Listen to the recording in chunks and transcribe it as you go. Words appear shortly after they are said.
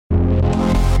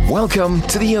Welcome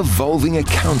to the Evolving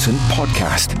Accountant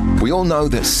podcast. We all know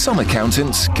that some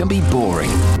accountants can be boring,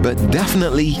 but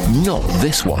definitely not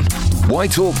this one. Why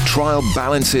talk trial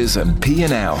balances and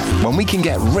P&L when we can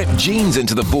get ripped jeans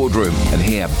into the boardroom and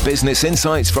hear business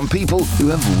insights from people who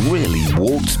have really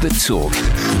walked the talk?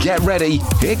 Get ready.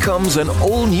 Here comes an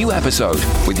all-new episode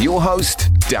with your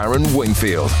host, Darren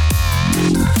Wingfield.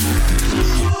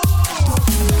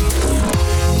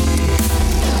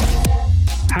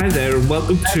 Hi there, and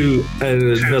welcome to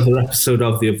another episode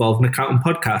of the Evolving Accountant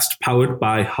podcast, powered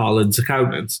by Harlan's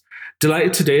Accountants.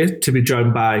 Delighted today to be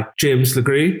joined by James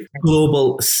Legree,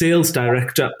 Global Sales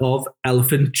Director of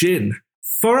Elephant Gin.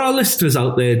 For our listeners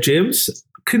out there, James,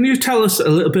 can you tell us a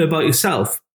little bit about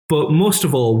yourself? But most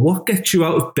of all, what gets you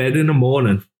out of bed in the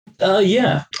morning?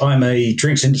 I'm a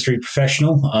drinks industry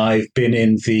professional. I've been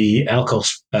in the alcohol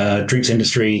drinks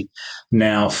industry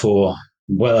now for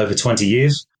well over 20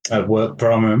 years. I've worked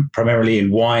primarily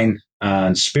in wine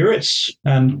and spirits,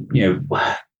 and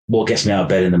what gets me out of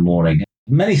bed in the morning.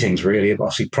 Many things really.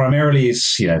 Obviously, primarily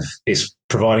is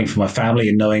providing for my family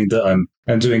and knowing that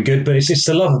I'm doing good. But it's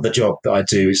the love of the job that I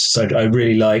do. So I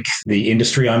really like the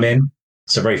industry I'm in.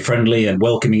 It's a very friendly and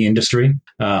welcoming industry.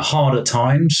 Hard at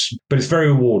times, but it's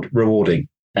very rewarding.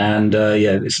 And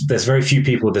there's very few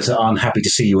people that are unhappy to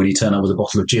see you when you turn up with a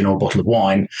bottle of gin or a bottle of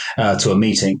wine to a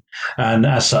meeting. And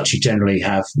as such, you generally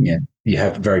have you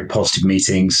have very positive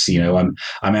meetings. I'm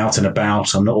out and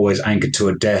about. I'm not always anchored to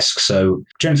a desk. So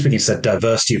generally speaking, it's that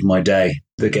diversity of my day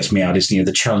that gets me out. Is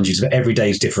the challenges of every day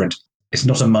is different. It's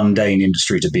not a mundane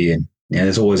industry to be in.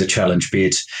 There's always a challenge, be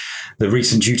it the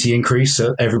recent duty increase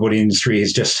that everybody in the industry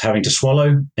is just having to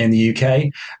swallow in the UK,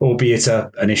 or be it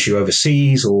an issue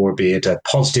overseas, or be it a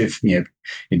positive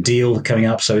deal coming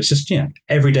up. So it's just,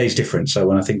 every day is different. So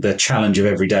when I think the challenge of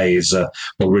every day is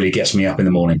what really gets me up in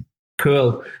the morning.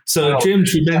 Cool. So,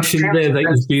 James, you mentioned there that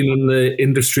you've been in the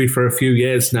industry for a few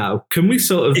years now. Can we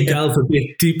sort of delve a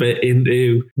bit deeper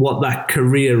into what that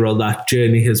career or that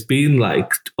journey has been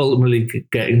like, ultimately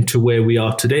getting to where we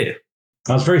are today?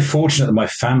 I was very fortunate that my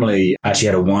family actually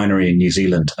had a winery in New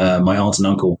Zealand. My aunt and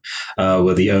uncle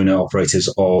were the owner-operators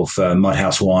of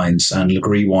Mudhouse Wines and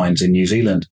Legree Wines in New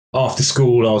Zealand. After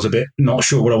school, I was a bit not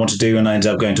sure what I wanted to do, and I ended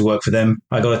up going to work for them.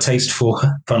 I got a taste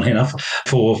funnily enough,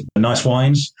 for nice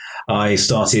wines. I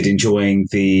started enjoying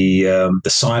the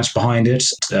science behind it,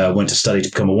 went to study to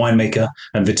become a winemaker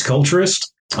and viticulturist.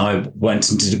 I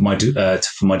went and did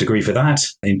for my degree for that,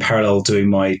 in parallel doing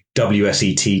my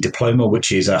WSET diploma, which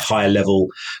is a higher level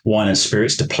wine and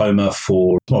spirits diploma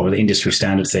for the industry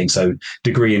standard thing. So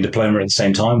degree and diploma at the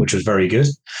same time, which was very good.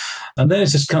 And then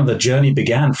it's just kind of the journey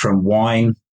began from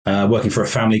wine, working for a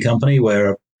family company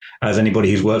where, as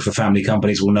anybody who's worked for family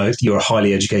companies will know, you're a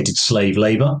highly educated slave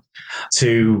labor,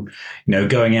 to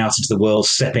going out into the world,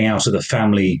 stepping out of the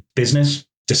family business,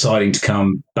 deciding to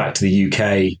come back to the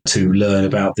UK to learn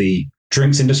about the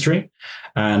drinks industry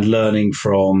and learning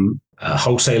from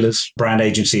wholesalers, brand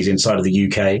agencies inside of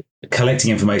the UK, collecting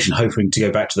information, hoping to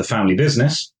go back to the family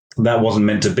business. That wasn't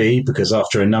meant to be, because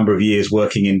after a number of years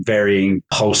working in varying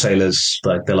wholesalers,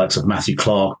 like the likes of Matthew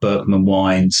Clark, Berkman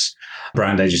Wines,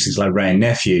 brand agencies like Wray &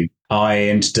 Nephew,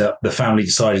 the family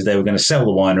decided they were going to sell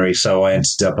the winery. So I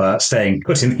ended up staying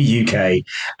put in the UK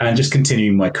and just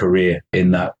continuing my career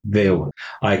in that field.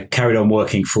 I carried on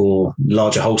working for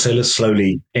larger wholesalers,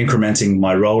 slowly incrementing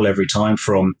my role every time,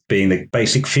 from being the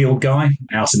basic field guy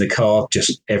out in the car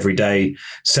just every day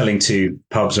selling to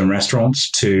pubs and restaurants,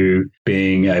 to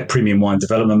being a premium wine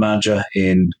development manager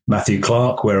in Matthew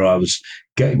Clark, where I was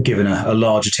given a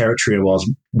larger territory. I was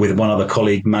with one other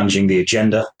colleague managing the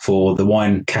agenda for the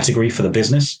wine category for the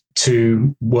business,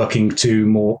 to working to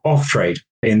more off-trade.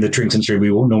 In the drinks industry,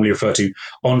 we will normally refer to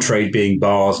on-trade being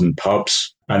bars and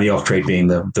pubs, and the off-trade being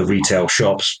the retail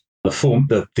shops.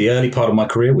 The early part of my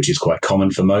career, which is quite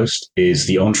common for most, is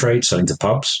the on-trade, selling to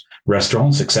pubs,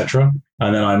 restaurants, etc.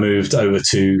 And then I moved over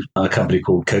to a company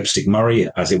called Copestick Murray,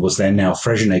 as it was then, now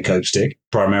Freshenet Copestick,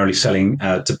 primarily selling,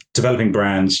 developing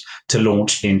brands to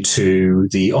launch into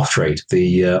the off-trade,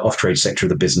 off-trade sector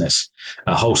of the business,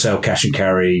 wholesale, cash and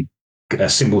carry,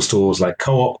 symbol stores like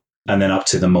Co-op, and then up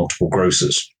to the multiple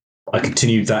grocers. I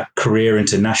continued that career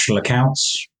into national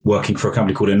accounts, working for a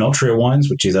company called Enotria Wines,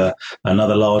 which is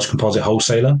another large composite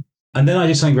wholesaler. And then I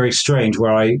did something very strange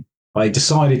where I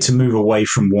decided to move away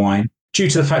from wine, due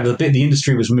to the fact that the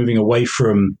industry was moving away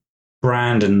from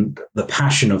brand and the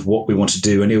passion of what we want to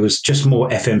do. And it was just more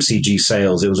FMCG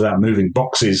sales. It was about moving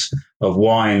boxes of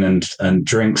wine and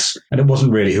drinks. And it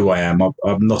wasn't really who I am.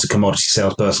 I'm not a commodity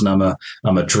salesperson. I'm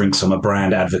a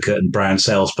brand advocate and brand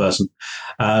salesperson.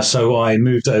 So I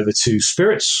moved over to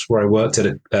spirits, where I worked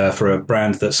for a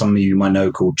brand that some of you might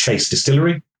know called Chase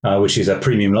Distillery, which is a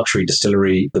premium luxury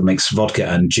distillery that makes vodka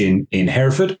and gin in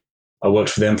Hereford. I worked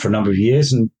for them for a number of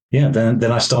years, and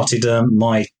then I started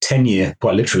my tenure,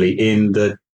 quite literally, in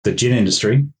the gin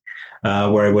industry,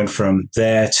 where I went from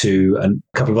there to a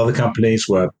couple of other companies.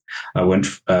 Where I went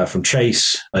from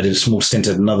Chase, I did a small stint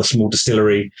at another small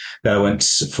distillery. Then I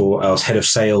was head of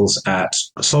sales at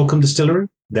Salcombe Distillery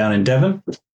down in Devon,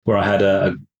 where I had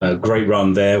a great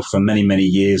run there for many, many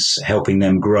years, helping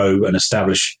them grow and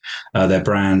establish their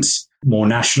brands more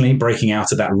nationally, breaking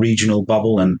out of that regional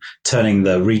bubble and turning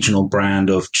the regional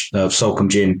brand of Salcombe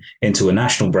Gin into a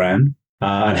national brand,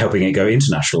 and helping it go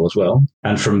international as well.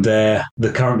 And from there,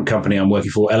 the current company I'm working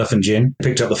for, Elephant Gin,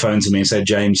 picked up the phone to me and said,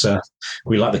 James,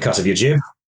 we like the cut of your jib.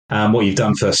 What you've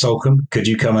done for Salcombe, could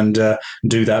you come and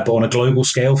do that, but on a global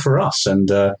scale for us?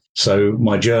 And so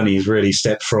my journey has really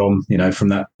stepped from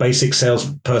that basic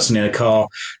salesperson in a car,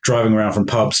 driving around from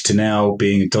pubs, to now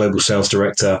being a global sales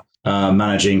director,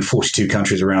 managing 42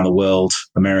 countries around the world,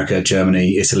 America,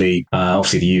 Germany, Italy,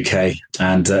 obviously the UK,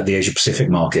 and the Asia Pacific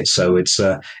market. So it's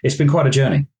been quite a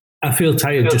journey. I feel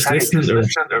tired just listening to it.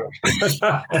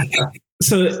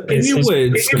 So in your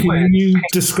words, can you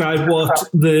describe what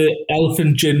the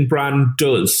Elephant Gin brand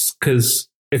does? Because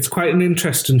it's quite an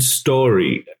interesting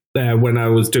story. When I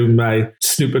was doing my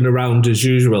snooping around as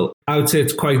usual, I would say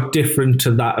it's quite different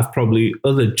to that of probably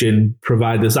other gin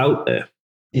providers out there.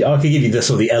 Yeah, I could give you the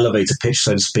sort of the elevator pitch,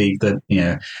 so to speak,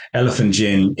 that, Elephant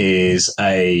Gin is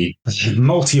a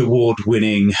multi-award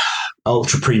winning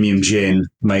ultra premium gin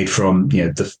made from,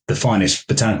 the finest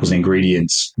botanicals and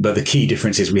ingredients. But the key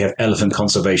difference is we have elephant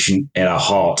conservation in our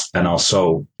heart and our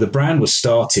soul. The brand was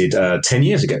started 10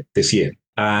 years ago this year,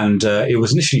 and it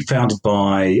was initially founded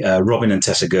by Robin and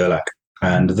Tessa Gerlach,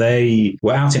 and they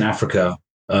were out in Africa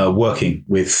working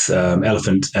with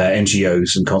elephant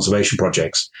NGOs and conservation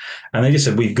projects. And they just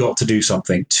said, we've got to do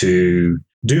something to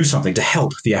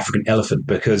help the African elephant,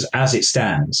 because as it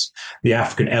stands, the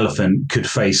African elephant could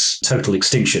face total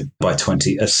extinction by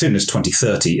as soon as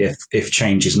 2030 if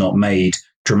change is not made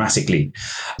dramatically.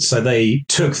 So they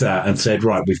took that and said,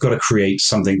 right, we've got to create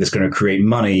something that's going to create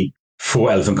money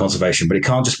for elephant conservation, but it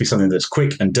can't just be something that's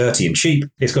quick and dirty and cheap.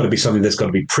 It's got to be something that's got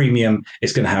to be premium.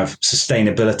 It's going to have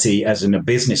sustainability, as in a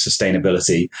business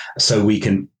sustainability, so we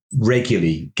can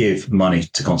regularly give money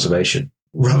to conservation.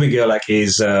 Robin Gerlach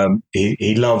is,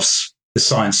 he loves the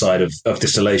science side of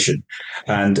distillation.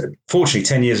 And fortunately,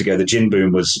 10 years ago, the gin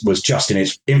boom was just in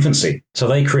its infancy. So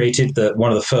they created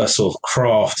one of the first sort of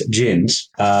craft gins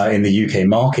in the UK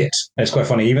market. And it's quite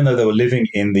funny, even though they were living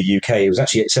in the UK,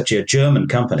 it's actually a German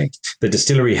company. The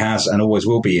distillery has and always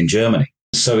will be in Germany.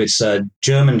 So it's a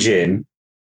German gin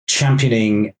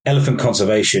championing elephant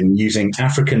conservation using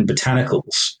African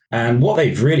botanicals. And what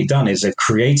they've really done is they've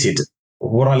created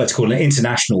what I like to call an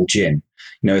international gin.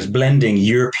 It's blending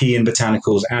European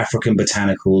botanicals, African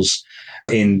botanicals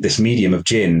in this medium of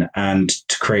gin, and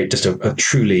to create just a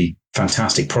truly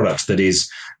fantastic product that is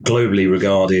globally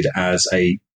regarded as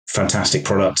a fantastic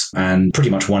product and pretty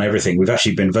much won everything. We've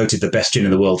actually been voted the best gin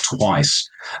in the world twice,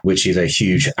 which is a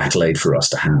huge accolade for us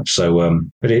to have. So,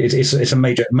 but it's a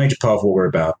major part of what we're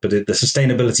about. But the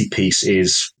sustainability piece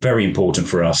is very important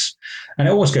for us. And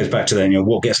it always goes back to then,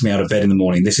 what gets me out of bed in the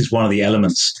morning. This is one of the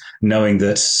elements, knowing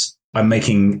that I'm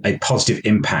making a positive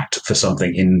impact for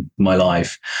something in my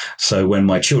life. So when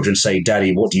my children say,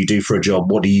 Daddy, what do you do for a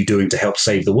job? What are you doing to help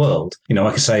save the world? I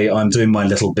can say I'm doing my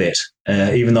little bit,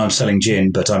 even though I'm selling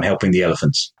gin, but I'm helping the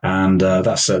elephants. And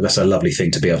that's a lovely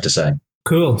thing to be able to say.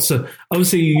 Cool. So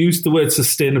obviously you used the word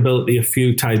sustainability a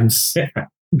few times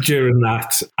during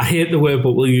that. I hate the word,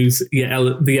 but we'll use the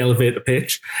elevator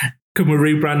pitch. Can we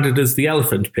rebrand it as the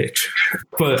elephant pitch?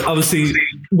 But obviously,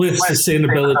 with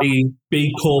sustainability,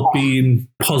 B Corp being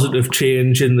positive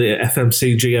change in the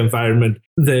FMCG environment,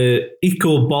 the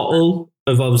eco bottle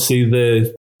of obviously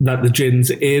that the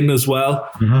gin's in as well,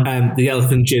 and the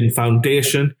Elephant Gin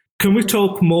Foundation. Can we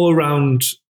talk more around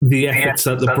the efforts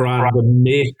that the brand are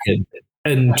making?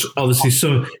 And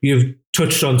obviously, you've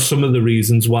touched on some of the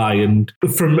reasons why. And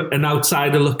from an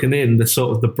outsider looking in,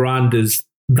 the brand is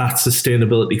that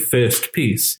sustainability first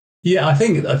piece. Yeah, I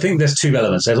think there's two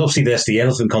elements. There's the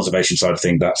elephant conservation side of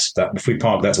things. That if we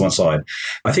park that to one side,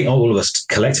 I think all of us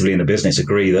collectively in the business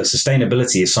agree that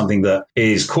sustainability is something that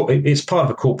it's part of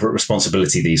a corporate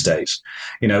responsibility these days.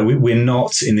 We're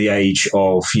not in the age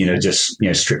of just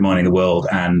strip mining the world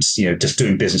and just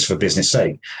doing business for business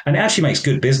sake, and it actually makes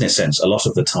good business sense a lot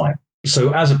of the time.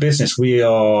 So as a business, we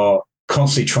are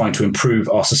constantly trying to improve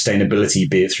our sustainability,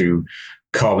 be it through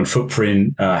carbon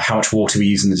footprint, how much water we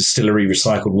use in the distillery,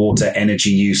 recycled water, energy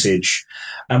usage.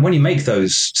 And when you make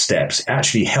those steps, it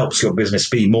actually helps your business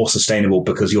be more sustainable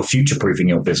because you're future-proofing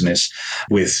your business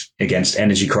against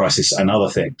energy crisis and other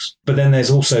things. But then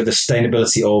there's also the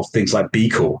sustainability of things like B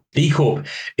Corp. B Corp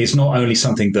is not only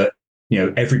something that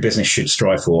every business should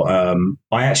strive for.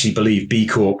 I actually believe B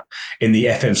Corp in the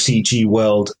FMCG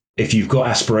world, if you've got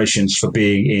aspirations for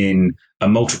being in a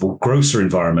multiple grocer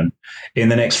environment, in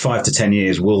the next 5 to 10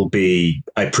 years will be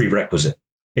a prerequisite.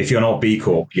 If you're not B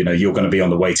Corp, you're going to be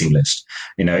on the waiting list.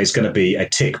 It's going to be a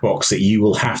tick box that you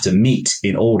will have to meet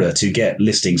in order to get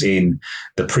listings in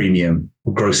the premium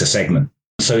grocer segment.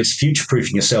 So it's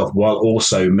future-proofing yourself while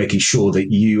also making sure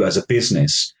that you as a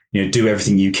business do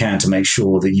everything you can to make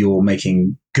sure that you're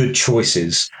making good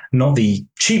choices, not the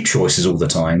cheap choices all the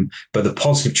time, but the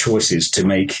positive choices to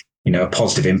make a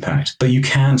positive impact. But you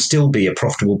can still be a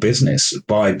profitable business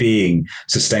by being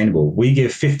sustainable. We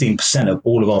give 15% of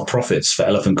all of our profits for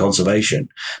elephant conservation,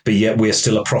 but yet we're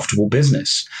still a profitable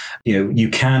business. You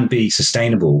can be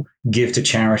sustainable, give to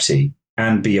charity,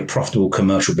 and be a profitable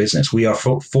commercial business. We are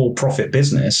a for-profit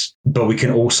business, but we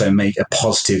can also make a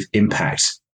positive impact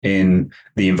in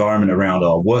the environment around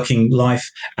our working life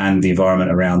and the environment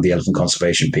around the elephant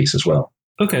conservation piece as well.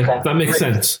 Okay, that makes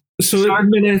sense. So at the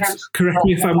minute, correct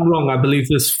me if I'm wrong, I believe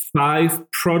there's 5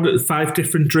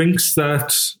 different drinks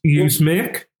that you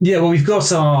make. Yeah, well, we've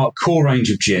got our core range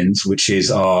of gins, which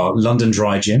is our London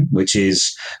Dry Gin, which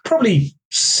is probably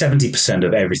 70%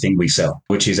 of everything we sell,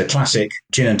 which is a classic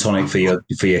gin and tonic for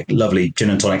your lovely gin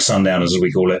and tonic sundowners, as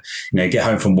we call it. Get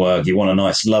home from work, you want a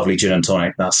nice, lovely gin and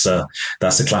tonic. That's a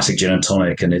classic gin and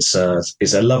tonic, and it's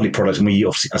a lovely product. And we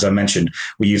obviously, as I mentioned,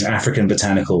 we use African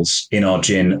botanicals in our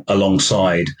gin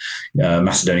alongside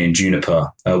Macedonian juniper.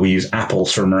 We use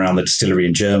apples from around the distillery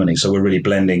in Germany, so we're really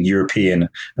blending European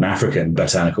and African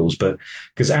botanicals. But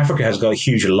because Africa has got a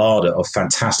huge larder of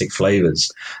fantastic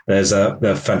flavors, there's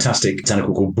a fantastic botanical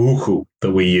called buku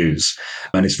that we use,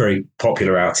 and it's very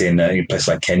popular out in places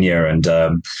like Kenya, and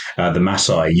the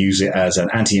Maasai use it as an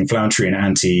anti-inflammatory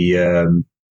and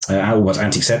almost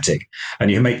antiseptic, and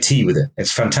you can make tea with it.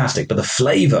 It's fantastic. But the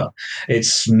flavor,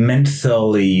 it's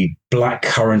mentholy,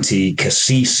 blackcurranty,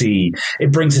 cassis.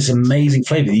 It brings this amazing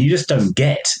flavor that you just don't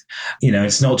get.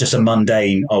 It's not just a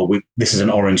mundane, this is an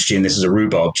orange gin, this is a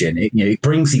rhubarb gin. It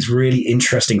brings these really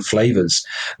interesting flavors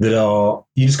that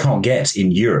you just can't get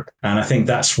in Europe. And I think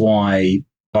that's why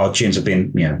our gins have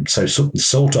been so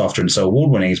sought after and so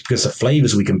award winning, is because the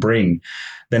flavors we can bring,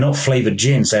 they're not flavored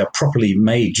gins, they are properly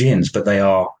made gins, but they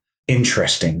are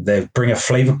interesting. They bring a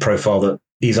flavor profile that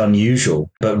is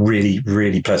unusual, but really,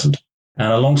 really pleasant.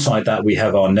 And alongside that, we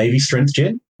have our Navy Strength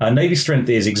gin. Our Navy Strength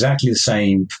is exactly the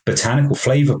same botanical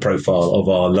flavor profile of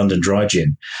our London Dry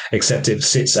Gin, except it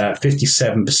sits at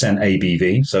 57%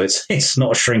 ABV, so it's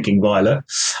not a shrinking violet,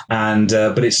 and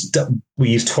but we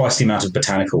use twice the amount of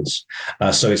botanicals,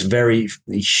 so it's a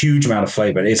huge amount of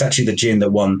flavor. It's actually the gin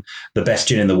that won the best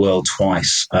gin in the world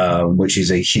twice, which is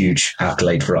a huge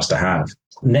accolade for us to have.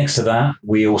 Next to that,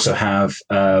 we also have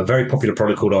a very popular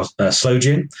product called Sloe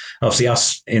Gin. Obviously,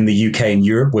 us in the UK and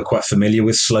Europe, we're quite familiar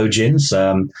with sloe gins.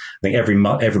 I think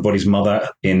everybody's mother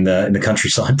in the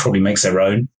countryside probably makes their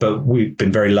own. But we've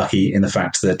been very lucky in the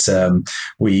fact that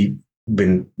we've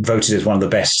been voted as one of the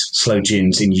best sloe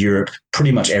gins in Europe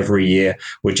pretty much every year.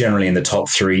 We're generally in the top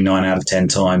 3, 9 out of 10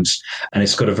 times. And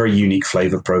it's got a very unique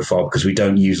flavor profile because we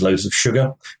don't use loads of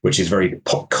sugar, which is very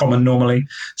common normally.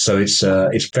 So it's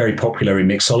very popular in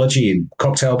mixology, in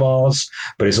cocktail bars,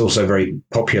 but it's also very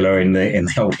popular in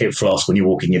the old hip flask when you're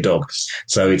walking your dog.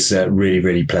 So it's a really,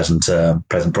 really pleasant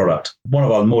product. One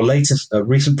of our more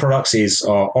recent products is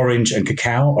our orange and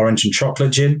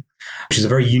chocolate gin, which is a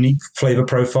very unique flavor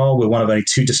profile. We're one of only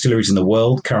 2 distilleries in the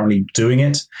world currently doing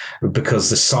it, because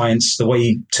the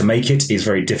way to make it is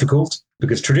very difficult.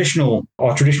 Because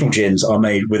our traditional gins are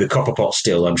made with a copper pot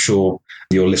still. I'm sure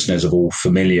your listeners are all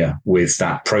familiar with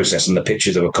that process and the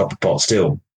pictures of a copper pot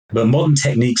still. But modern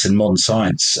techniques and modern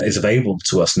science is available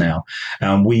to us now.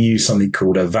 And we use something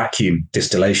called a vacuum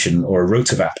distillation, or a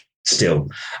rotavap still,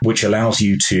 which allows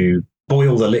you to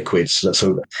boil the liquids,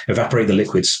 so evaporate the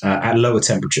liquids at lower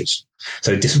temperatures.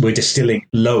 So we're distilling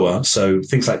lower. So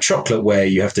things like chocolate, where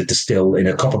you have to distill in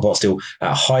a copper pot still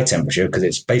at a high temperature because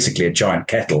it's basically a giant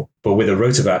kettle. But with a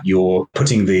rotavat, you're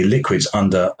putting the liquids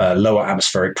under a lower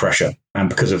atmospheric pressure. And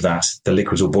because of that, the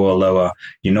liquids will boil lower.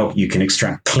 You can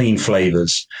extract clean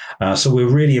flavors. So we're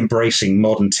really embracing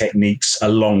modern techniques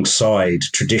alongside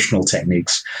traditional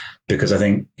techniques, because I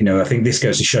think this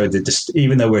goes to show that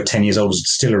even though we're 10 years old as a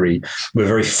distillery, we're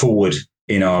very forward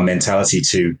in our mentality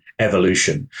to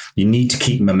evolution. You need to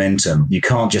keep momentum. You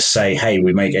can't just say, hey,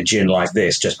 we make a gin like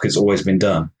this just because it's always been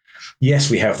done.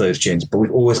 Yes, we have those gins, but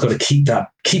we've always got to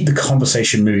keep the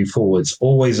conversation moving forwards,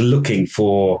 always looking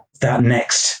for that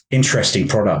next interesting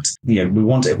product. We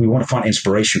want to find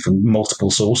inspiration from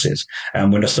multiple sources,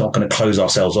 and we're just not going to close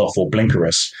ourselves off or blinker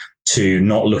us to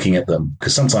not looking at them,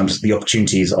 because sometimes the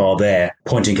opportunities are there.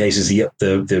 Point in case is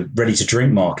the ready to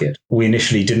drink market. We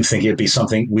initially didn't think it'd be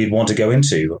something we'd want to go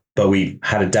into, but we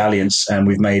had a dalliance and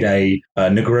we've made a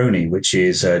Negroni, which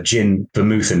is a gin,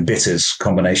 vermouth and bitters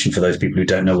combination, for those people who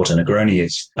don't know what a Negroni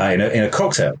is, in a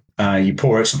cocktail. You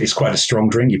pour it, it's quite a strong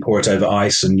drink. You pour it over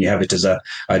ice and you have it as a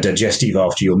digestive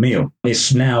after your meal.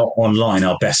 It's now online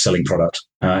our best-selling product.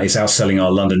 It's outselling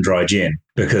our London Dry Gin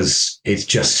because it's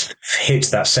just hit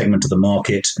that segment of the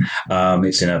market.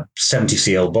 It's in a 70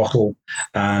 cl bottle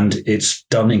and it's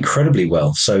done incredibly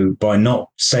well. So by not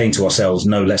saying to ourselves,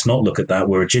 no, let's not look at that,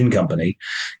 we're a gin company,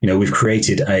 we've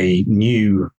created a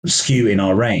new SKU in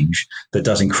our range that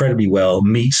does incredibly well,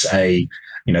 meets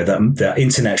that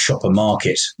internet shopper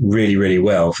market really, really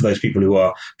well. For those people who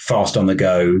are fast on the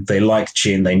go, they like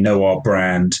gin, they know our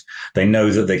brand, they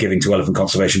know that they're giving to elephant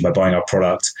conservation by buying our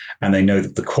product, and they know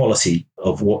that the quality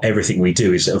of everything we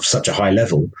do is of such a high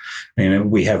level.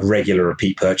 We have regular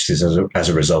repeat purchases as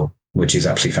a result, which is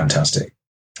absolutely fantastic.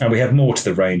 And we have more to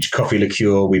the range. Coffee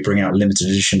liqueur, we bring out limited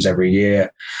editions every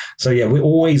year. So yeah, we're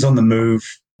always on the move,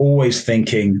 always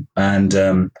thinking, and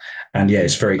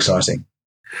it's very exciting.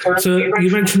 So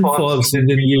you mentioned before, obviously,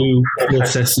 the new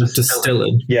process of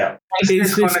distilling. Yeah.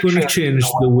 Is this going to change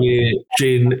the way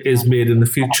gin is made in the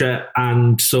future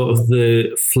and sort of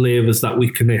the flavours that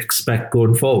we can expect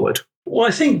going forward? Well,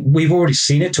 I think we've already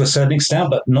seen it to a certain extent,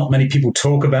 but not many people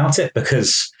talk about it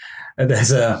because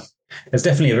there's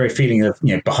definitely a very feeling of,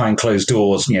 behind closed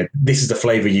doors, this is the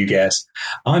flavour you get.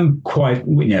 I'm quite,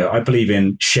 I believe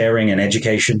in sharing and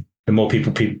education. The more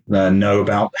people know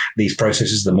about these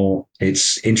processes, the more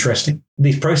it's interesting.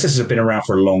 These processes have been around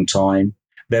for a long time.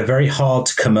 They're very hard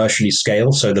to commercially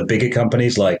scale. So the bigger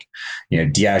companies like,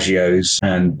 Diageo's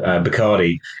and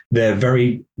Bacardi,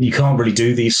 you can't really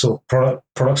do these sort of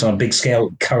products on a big scale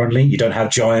currently. You don't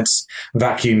have giant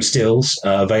vacuum stills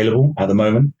available at the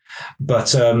moment.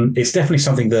 But it's definitely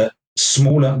something that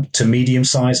smaller to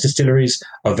medium-sized distilleries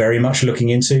are very much looking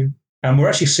into. And we're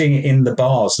actually seeing it in the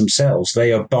bars themselves.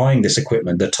 They are buying this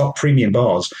equipment. The top premium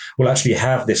bars will actually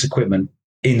have this equipment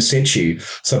in situ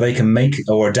so they can make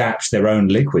or adapt their own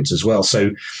liquids as well.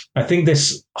 So I think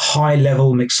this high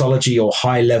level mixology or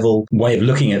high level way of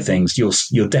looking at things,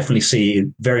 you'll definitely see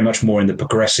very much more in the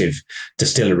progressive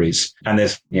distilleries. And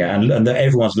and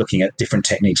everyone's looking at different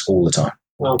techniques all the time.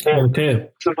 Okay.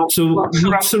 So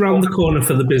what's around the corner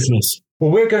for the business? Well,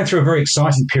 we're going through a very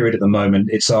exciting period at the moment.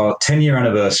 It's our 10-year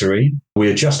anniversary.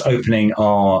 We're just opening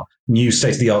our new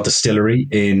state-of-the-art distillery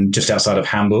in just outside of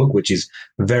Hamburg, which is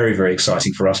very, very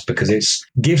exciting for us because it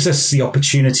gives us the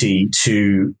opportunity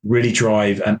to really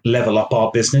drive and level up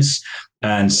our business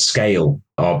and scale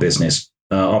our business.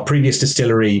 Our previous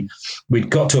distillery, we'd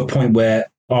got to a point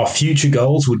where our future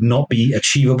goals would not be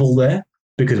achievable there,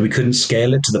 because we couldn't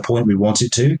scale it to the point we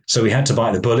wanted to. So we had to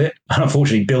bite the bullet and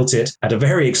unfortunately built it at a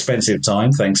very expensive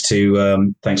time, thanks to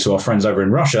our friends over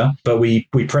in Russia. But we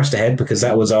pressed ahead because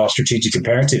that was our strategic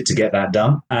imperative to get that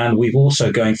done. And we've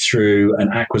also going through an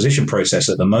acquisition process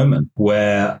at the moment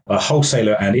where a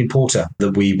wholesaler and importer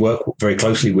that we work very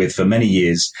closely with for many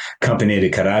years, Compagnia di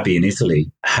Carabbi in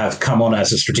Italy, have come on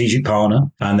as a strategic partner,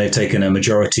 and they've taken a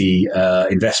majority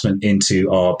investment into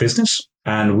our business.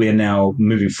 And we're now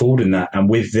moving forward in that. And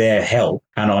with their help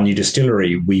and our new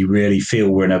distillery, we really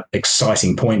feel we're in an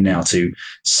exciting point now to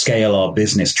scale our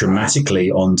business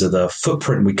dramatically onto the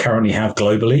footprint we currently have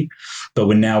globally. But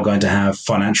we're now going to have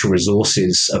financial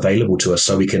resources available to us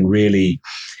so we can really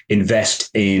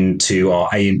invest into our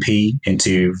A&P,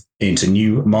 into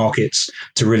new markets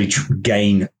to really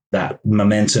gain that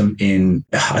momentum in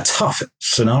a tough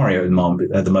scenario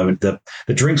at the moment.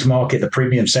 The drinks market, the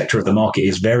premium sector of the market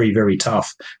is very, very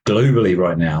tough globally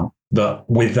right now. But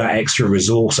with that extra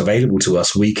resource available to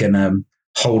us, we can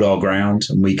hold our ground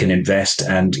and we can invest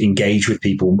and engage with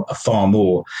people far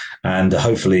more and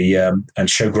hopefully and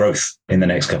show growth in the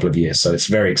next couple of years. So it's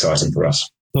very exciting for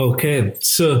us. Okay,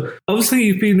 so obviously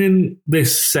you've been in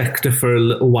this sector for a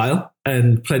little while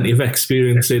and plenty of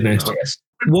experience in it. Yes.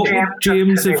 What would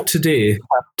James of today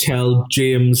tell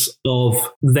James of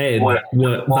then,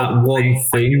 that one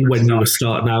thing when you were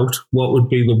starting out? What would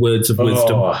be the words of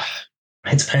wisdom? Oh,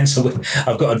 it depends.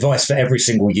 I've got advice for every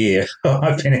single year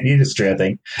I've been in the industry, I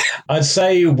think. I'd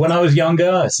say when I was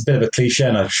younger, it's a bit of a cliche,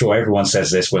 and I'm sure everyone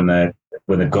says this when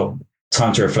they've got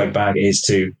time to reflect back, is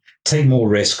to take more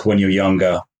risk when you're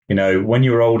younger. You know, when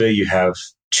you're older, you have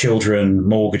children,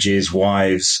 mortgages,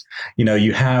 wives, you know,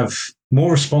 you have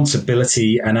more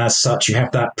responsibility. And as such, you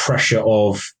have that pressure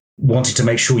of wanting to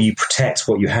make sure you protect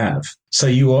what you have. So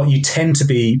you tend to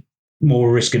be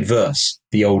more risk adverse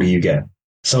the older you get.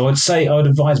 So I'd say I would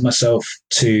advise myself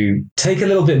to take a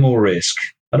little bit more risk.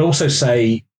 I'd also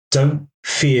say don't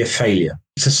fear failure.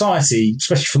 Society,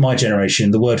 especially for my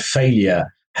generation, the word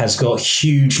failure has got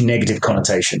huge negative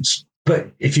connotations.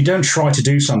 But if you don't try to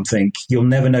do something, you'll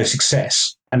never know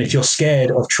success. And if you're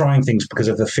scared of trying things because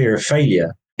of the fear of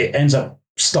failure, it ends up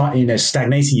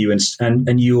stagnating you,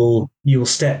 and you'll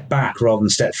step back rather than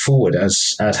step forward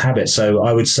as habit. So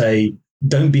I would say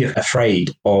don't be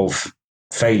afraid of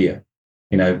failure.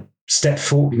 You know, step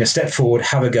forward,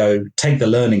 have a go, take the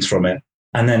learnings from it,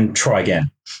 and then try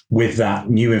again with that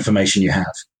new information you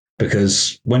have.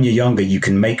 Because when you're younger, you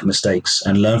can make mistakes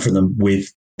and learn from them, with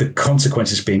the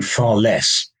consequences being far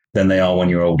less than they are when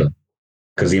you're older,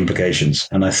 because the implications.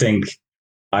 And I think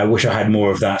I wish I had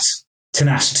more of that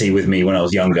tenacity with me when I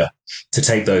was younger to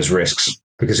take those risks,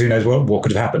 because who knows what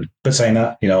could have happened. But saying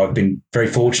that, you know, I've been very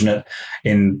fortunate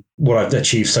in what I've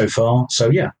achieved so far. So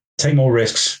yeah, take more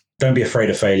risks. Don't be afraid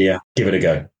of failure. Give it a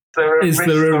go. Is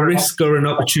there a risk or an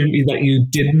opportunity that you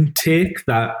didn't take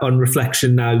that on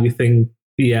reflection now you think,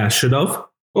 yeah, I should have?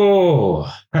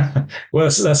 Oh, well,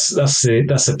 that's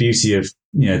the beauty of,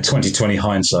 you know, 2020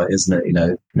 hindsight, isn't it? You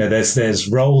know, there's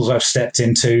roles I've stepped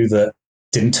into that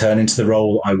didn't turn into the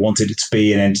role I wanted it to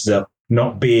be, and ended up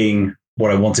not being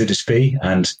what I wanted it to be,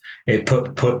 and it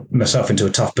put myself into a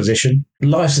tough position.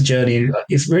 Life's a journey.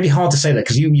 It's really hard to say that,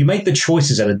 because you make the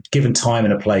choices at a given time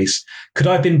and a place. Could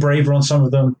I have been braver on some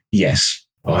of them? Yes.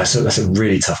 Oh, that's a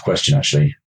really tough question,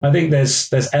 actually. I think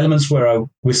there's elements where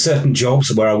with certain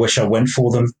jobs where I wish I went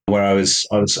for them, where I was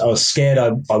scared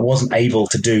I wasn't able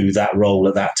to do that role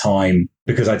at that time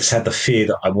because I just had the fear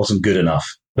that I wasn't good enough.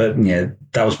 But yeah,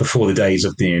 that was before the days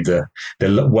of the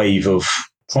wave of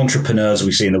entrepreneurs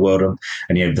we see in the world,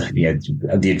 and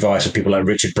the advice of people like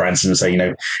Richard Branson say, you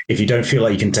know, if you don't feel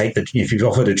like you can if you've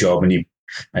offered a job and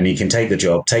you can take the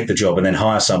job and then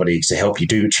hire somebody to help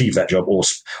you achieve that job,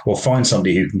 or find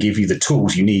somebody who can give you the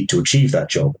tools you need to achieve that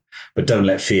job, but don't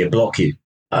let fear block you.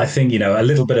 I think, you know, a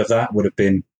little bit of that would have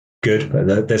been good.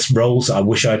 There's roles I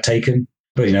wish I'd taken,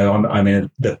 but, you know, I'm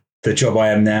in the job I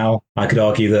am now. I could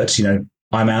argue that, you know,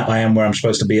 I am where I'm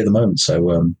supposed to be at the moment.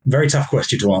 So very tough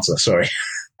question to answer. Sorry.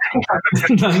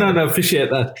 No, appreciate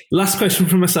that. Last question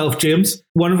from myself, James.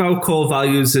 One of our core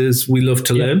values is we love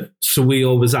to learn. So we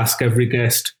always ask every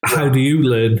guest, how do you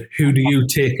learn? Who do you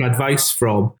take advice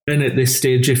from? And at this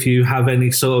stage, if you have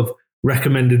any sort of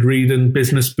recommended reading,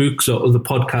 business books or other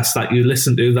podcasts that you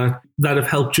listen to that have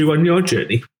helped you on your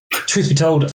journey. Truth be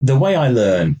told, the way I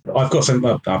learn, I've got a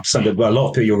lot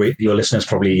of people your listeners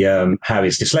probably have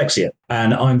is dyslexia.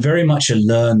 And I'm very much a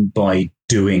learn by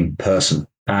doing person.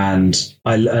 And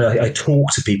I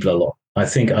talk to people a lot. I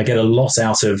think I get a lot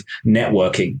out of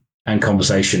networking and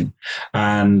conversation.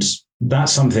 And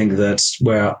that's something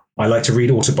where I like to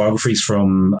read autobiographies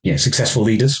from successful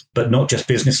leaders, but not just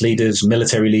business leaders,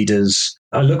 military leaders.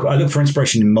 I look for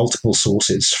inspiration in multiple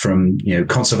sources, from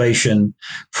conservation,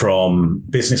 from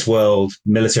business world,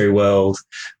 military world,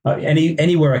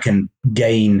 anywhere I can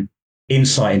gain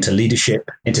insight into leadership,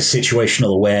 into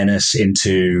situational awareness,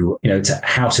 into to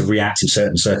how to react in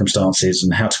certain circumstances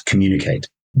and how to communicate.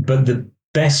 But the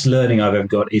best learning I've ever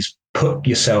got is put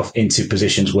yourself into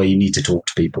positions where you need to talk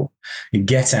to people. And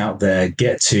get out there,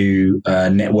 get to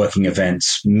networking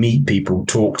events, meet people,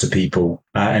 talk to people,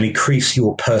 and increase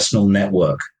your personal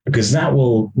network, because that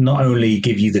will not only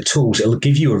give you the tools, it'll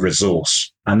give you a resource.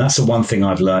 And that's the one thing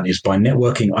I've learned is by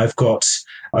networking. I've got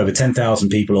over 10,000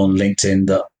 people on LinkedIn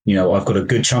that, I've got a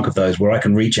good chunk of those where I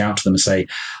can reach out to them and say,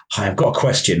 hi, I've got a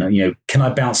question. Can I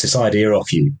bounce this idea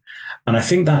off you? And I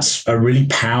think that's a really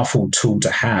powerful tool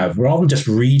to have, rather than just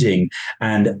reading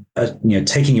and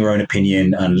taking your own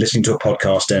opinion and listening to a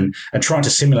podcast and trying to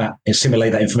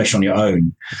assimilate that information on your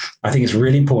own. I think it's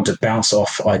really important to bounce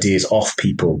off ideas off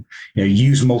people.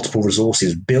 Use multiple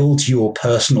resources, build your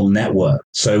personal network.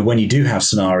 So when you do have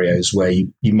scenarios where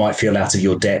you might feel out of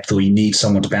your depth or you need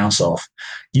someone to bounce off,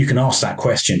 you can ask that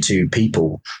question to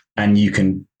people and you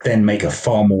can then make a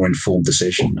far more informed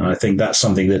decision. And I think that's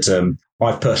something that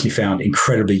I've personally found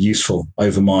incredibly useful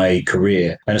over my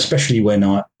career, and especially when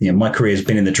my career has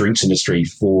been in the drinks industry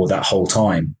for that whole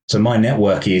time. So my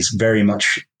network is very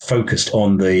much focused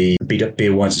on the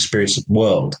beer, wines and spirits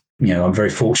world. I'm very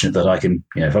fortunate that I can,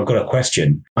 if I've got a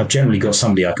question, I've generally got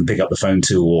somebody I can pick up the phone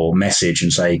to or message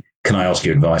and say, can I ask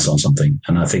you advice on something?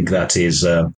 And I think that is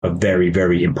a very,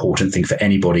 very important thing for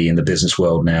anybody in the business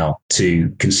world now to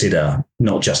consider,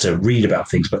 not just to read about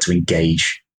things, but to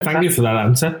engage. Thank you for that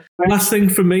answer. Last thing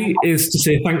from me is to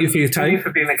say thank you for your time.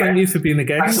 Thank you for being a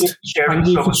guest. Thank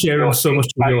you for sharing so much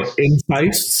of your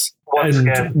insights.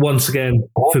 And once again,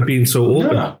 for being so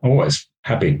open. Yeah, always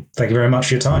happy. Thank you very much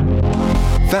for your time.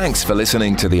 Thanks for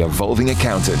listening to The Evolving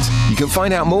Accountant. You can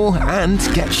find out more and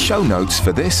get show notes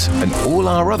for this and all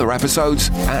our other episodes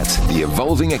at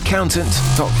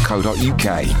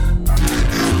theevolvingaccountant.co.uk.